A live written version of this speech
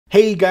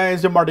Hey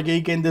guys, I'm Marty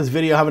Geek. In this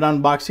video I have an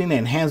unboxing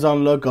and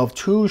hands-on look of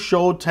two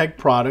CHOETECH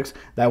products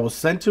that was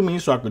sent to me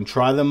so I can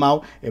try them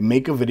out and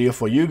make a video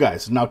for you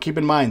guys. Now keep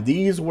in mind,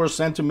 these were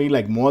sent to me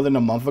like more than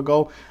a month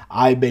ago.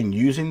 I've been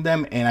using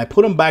them and I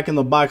put them back in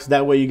the box.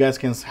 That way you guys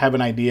can have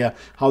an idea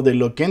how they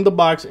look in the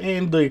box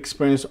and the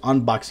experience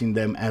unboxing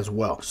them as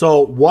well.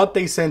 So what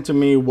they sent to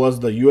me was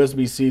the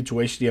USB-C to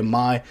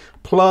HDMI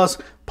plus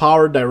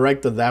power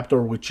direct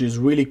adapter, which is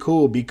really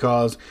cool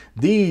because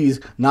these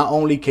not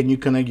only can you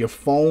connect your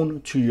phone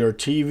to your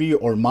TV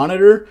or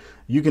monitor,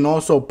 you can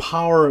also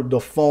power the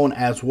phone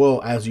as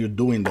well as you're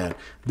doing that.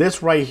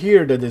 This right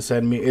here that they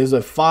sent me is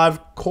a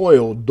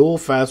 5-coil dual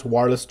fast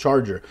wireless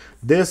charger.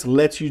 This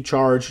lets you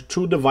charge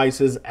two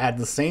devices at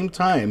the same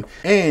time,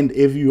 and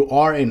if you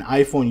are an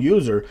iPhone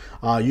user,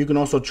 you can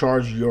also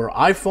charge your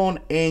iPhone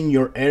and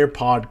your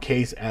AirPod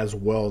case as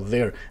well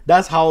there.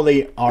 That's how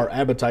they are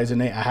advertising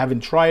it. I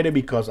haven't tried it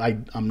because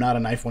I'm not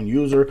an iPhone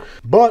user,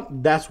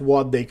 but that's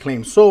what they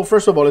claim. So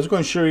first of all, let's go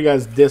and show you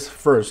guys this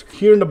first.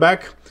 Here in the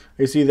back,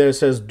 you see there it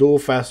says dual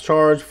fast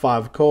charge,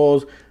 5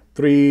 coils,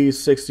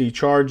 360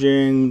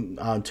 charging,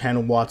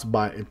 10 watts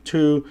by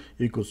 2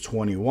 equals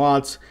 20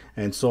 watts,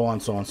 and so on,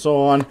 so on,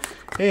 so on.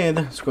 And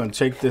it's going to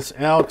take this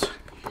out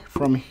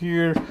from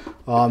here.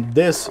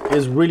 This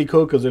is really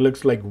cool because it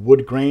looks like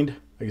wood grained.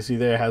 You can see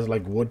there it has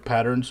like wood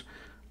patterns.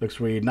 Looks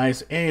really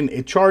nice, and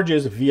it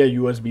charges via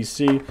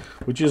USB-C,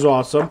 which is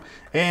awesome.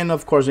 And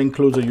of course it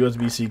includes a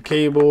USB-C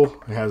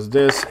cable. It has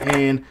this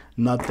and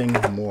nothing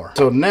more.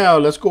 So now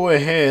let's go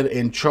ahead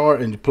and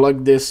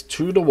plug this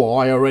to the wall.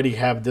 I already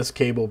have this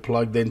cable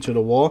plugged into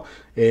the wall,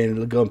 and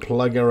we're gonna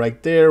plug it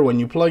right there. When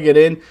you plug it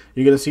in,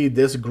 you're gonna see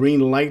this green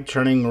light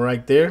turning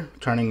right there,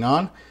 turning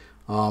on.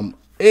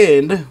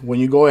 And when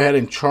you go ahead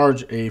and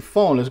charge a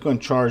phone, let's go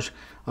and charge.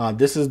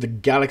 This is the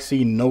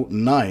Galaxy Note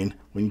 9.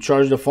 When you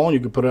charge the phone, you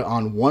can put it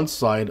on one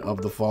side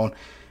of the phone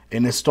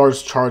and it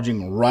starts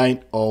charging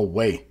right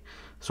away.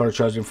 Start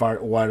charging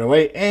right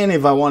away. And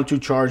if I want to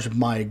charge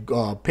my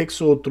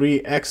Pixel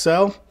 3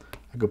 XL,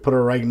 I could put it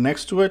right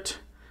next to it.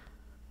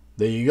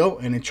 There you go,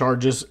 and it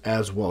charges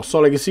as well. So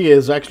like you see,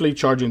 it's actually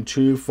charging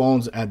two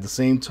phones at the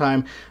same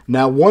time.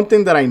 Now, one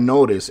thing that I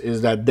noticed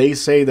is that they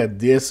say that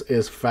this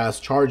is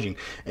fast charging,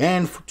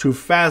 and to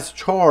fast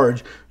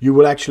charge, you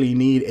will actually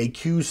need a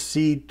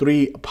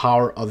QC3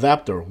 power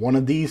adapter, one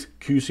of these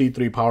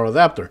QC3 power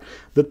adapter.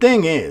 The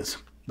thing is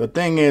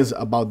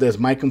about this,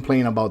 my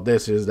complaint about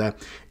this is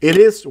that it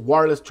is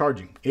wireless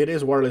charging. It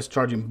is wireless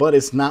charging, but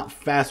it's not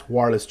fast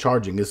wireless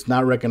charging. It's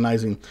not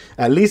recognizing,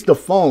 at least the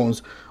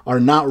phones are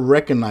not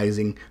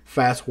recognizing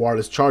fast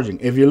wireless charging.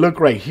 If you look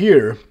right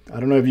here, I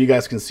don't know if you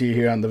guys can see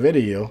here on the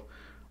video,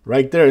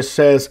 right there it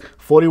says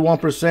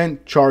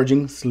 41%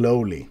 charging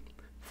slowly.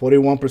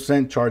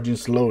 41% charging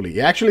slowly.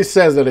 It actually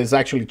says that it's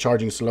actually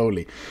charging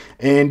slowly.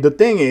 And the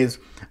thing is,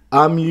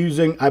 I've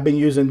been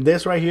using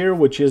this right here,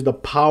 which is the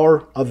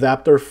power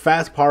adapter,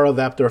 fast power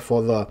adapter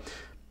for the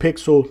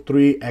Pixel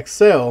 3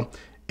 XL,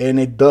 and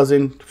it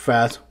doesn't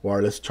fast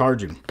wireless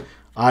charging.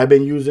 I've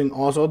been using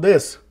also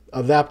this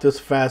adaptive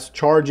fast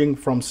charging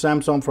from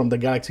Samsung from the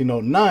Galaxy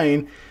Note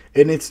 9,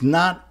 and it's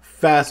not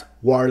fast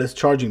wireless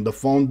charging. The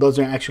phone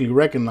doesn't actually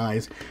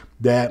recognize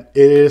that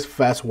it is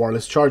fast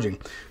wireless charging.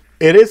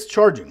 It is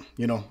charging,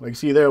 you know, like you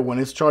see there, when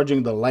it's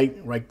charging, the light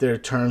right there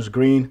turns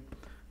green.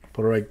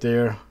 Put it right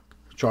there,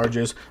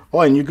 charges.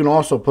 Oh, and you can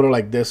also put it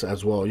like this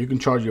as well. You can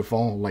charge your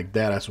phone like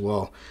that as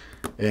well,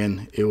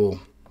 and it will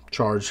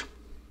charge,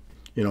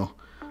 you know,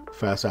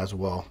 fast as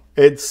well.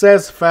 It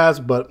says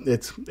fast, but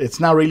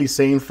it's not really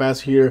saying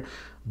fast here,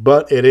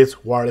 but it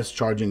is wireless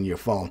charging your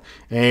phone.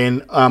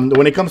 And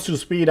when it comes to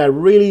speed, I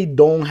really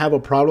don't have a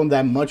problem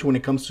that much when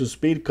it comes to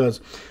speed, because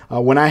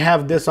when I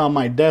have this on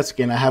my desk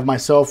and I have my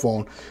cell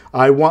phone,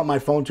 I want my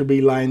phone to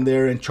be lying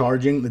there and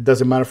charging. It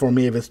doesn't matter for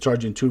me if it's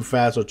charging too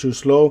fast or too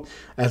slow.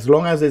 As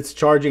long as it's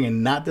charging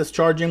and not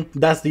discharging,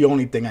 that's the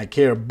only thing I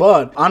care.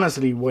 But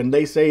honestly, when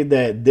they say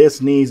that this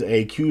needs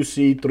a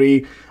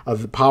QC3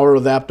 of the power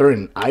adapter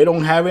and I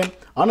don't have it,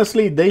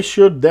 honestly, they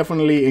should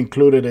definitely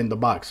include it in the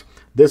box.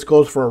 This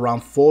goes for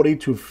around $40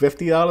 to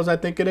 $50, I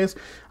think it is.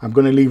 I'm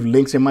going to leave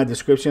links in my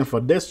description for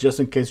this just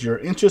in case you're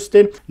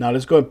interested. Now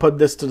let's go and put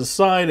this to the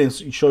side and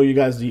show you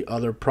guys the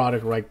other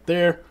product right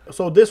there.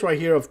 So this right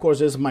here, of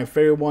course, is my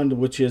favorite one,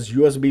 which is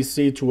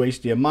USB-C to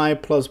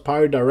HDMI plus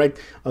power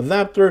direct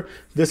adapter.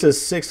 This is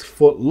 6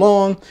 foot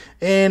long,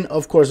 and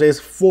of course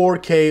it's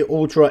 4K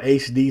Ultra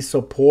HD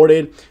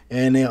supported,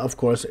 and of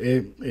course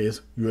it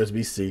is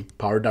USB-C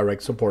power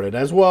direct supported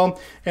as well.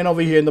 And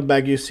over here in the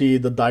back you see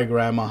the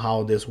diagram of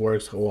how this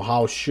works, or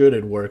how should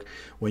it work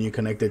when you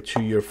connect it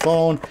to your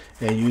phone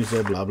and use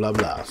it, blah blah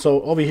blah.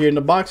 So over here in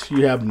the box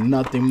you have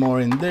nothing more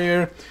in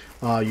there.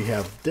 You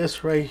have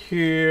this right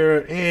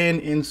here, and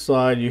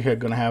inside you're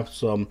gonna have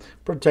some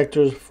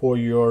protectors for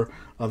your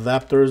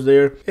adapters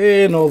there.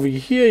 And over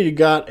here you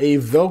got a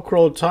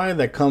Velcro tie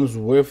that comes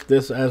with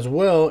this as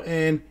well,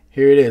 and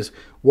here it is.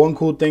 One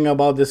cool thing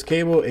about this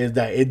cable is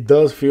that it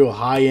does feel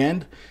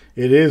high-end.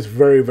 It is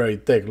very, very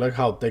thick. Look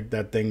how thick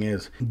that thing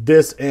is.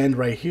 This end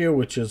right here,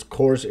 which is, of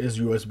course, is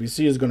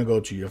USB-C, is going to go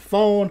to your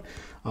phone.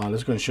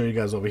 Let's go and show you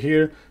guys over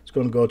here. It's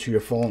going to go to your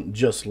phone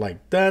just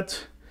like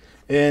that.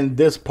 And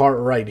this part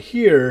right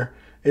here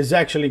is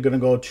actually going to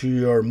go to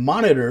your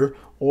monitor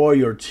or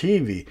your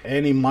TV.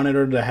 Any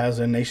monitor that has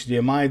an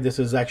HDMI, this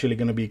is actually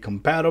going to be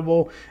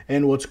compatible.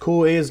 And what's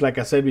cool is, like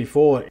I said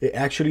before, it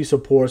actually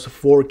supports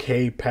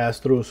 4K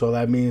pass-through. So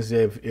that means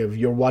if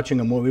you're watching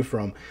a movie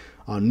from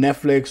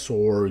Netflix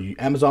or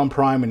Amazon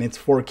Prime and it's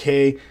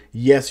 4K,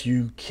 yes,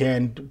 you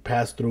can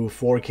pass through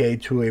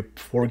 4K to a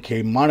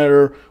 4K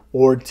monitor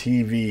or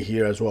TV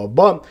here as well.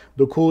 But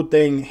the cool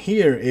thing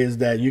here is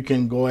that you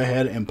can go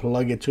ahead and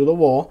plug it to the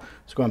wall.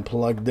 Let's go and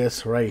plug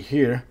this right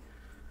here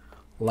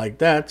like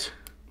that.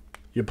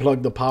 You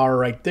plug the power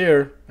right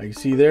there, like you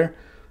see there.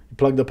 You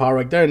plug the power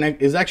right there, and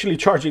it's actually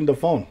charging the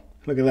phone.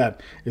 Look at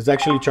that. It's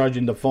actually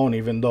charging the phone,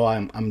 even though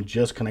I'm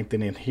just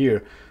connecting it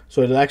here.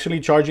 So it's actually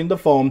charging the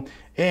phone,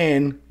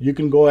 and you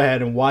can go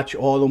ahead and watch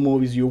all the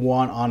movies you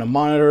want on a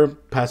monitor,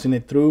 passing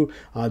it through.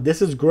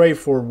 This is great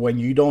for when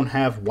you don't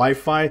have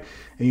Wi-Fi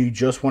and you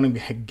just want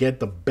to get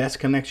the best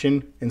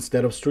connection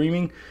instead of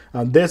streaming.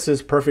 This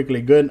is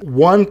perfectly good.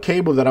 One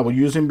cable that I was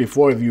using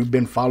before, if you've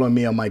been following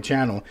me on my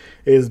channel,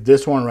 is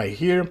this one right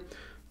here.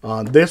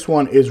 This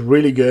one is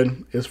really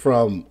good. It's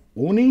from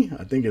Uni,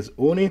 I think it's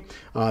Uni.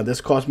 This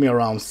cost me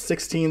around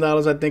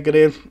 $16, I think it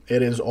is.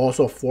 It is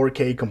also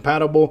 4K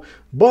compatible,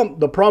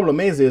 but the problem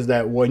is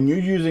that when you're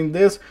using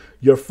this,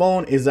 your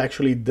phone is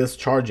actually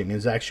discharging.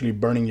 It's actually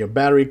burning your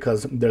battery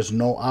because there's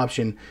no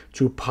option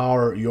to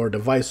power your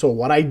device. So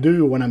what I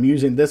do when I'm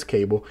using this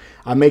cable,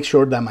 I make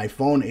sure that my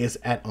phone is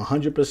at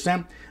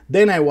 100%.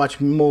 Then I watch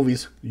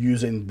movies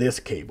using this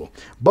cable.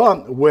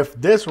 But with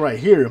this right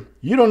here,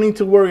 you don't need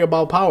to worry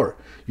about power.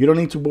 You don't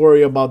need to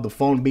worry about the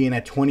phone being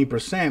at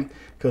 20%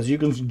 because you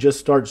can just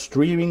start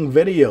streaming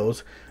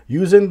videos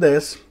using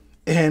this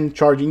and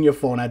charging your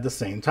phone at the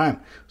same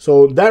time.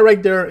 So that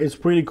right there is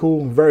pretty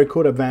cool, very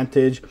cool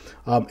advantage.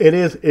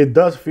 It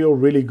does feel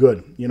really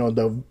good. You know,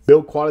 the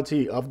build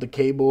quality of the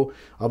cable,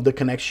 of the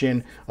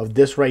connection of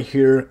this right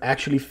here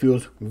actually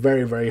feels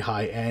very, very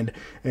high end.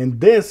 And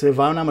this, if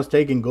I'm not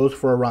mistaken, goes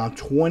for around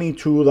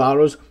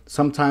 $22.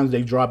 Sometimes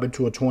they drop it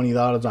to a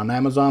 $20 on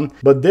Amazon,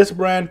 but this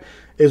brand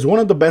is one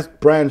of the best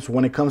brands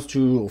when it comes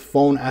to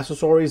phone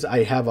accessories.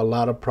 I have a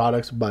lot of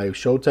products by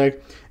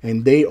CHOETECH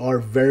and they are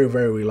very,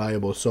 very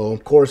reliable. So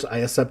of course I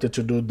accepted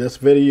to do this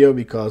video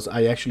because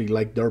I actually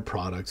like their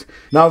products.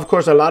 Now, of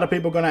course, a lot of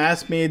people are gonna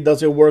ask me,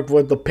 does it work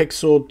with the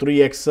Pixel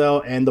 3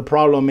 XL? And the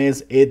problem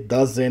is it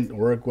doesn't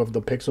work with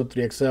the Pixel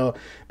 3 XL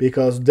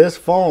because this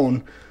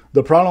phone,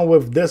 the problem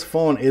with this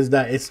phone is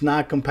that it's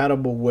not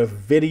compatible with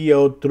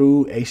video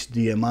through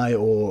HDMI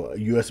or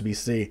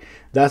USB-C.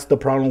 That's the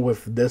problem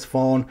with this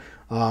phone.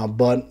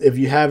 But if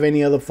you have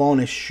any other phone,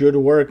 it should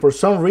work. For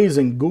some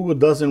reason, Google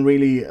doesn't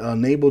really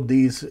enable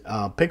these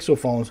Pixel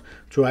phones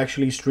to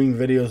actually stream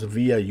videos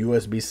via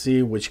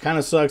USB-C, which kind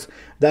of sucks.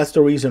 That's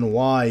the reason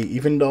why,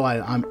 even though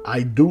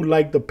I do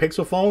like the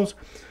Pixel phones,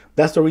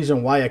 that's the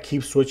reason why I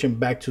keep switching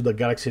back to the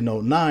Galaxy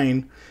Note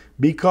 9.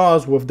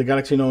 Because with the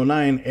Galaxy Note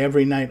 9,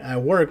 every night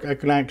at work, I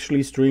can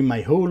actually stream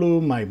my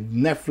Hulu, my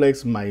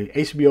Netflix, my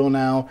HBO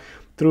Now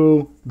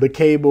through the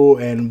cable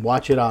and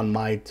watch it on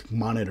my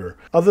monitor.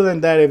 Other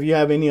than that, if you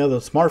have any other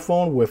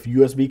smartphone with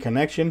USB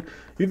connection,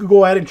 you could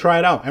go ahead and try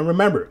it out. And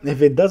remember,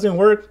 if it doesn't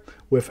work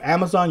with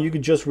Amazon, you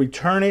could just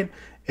return it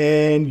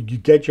and you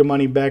get your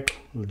money back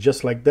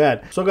just like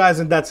that. So guys,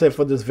 and that's it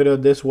for this video.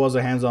 This was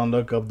a hands-on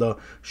look of the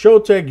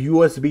CHOETECH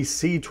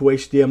USB-C to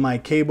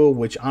HDMI cable,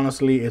 which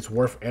honestly is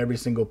worth every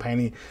single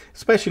penny,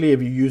 especially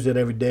if you use it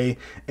every day,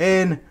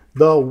 and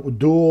the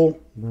dual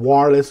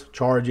wireless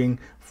charging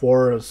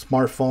for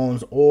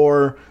smartphones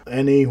or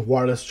any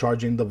wireless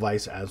charging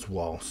device as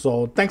well.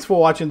 So thanks for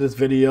watching this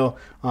video.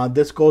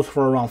 This goes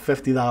for around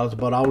 $50,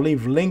 but I'll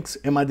leave links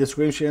in my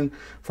description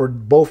for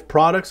both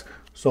products.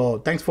 So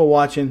thanks for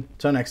watching.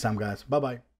 Till next time, guys. Bye-bye.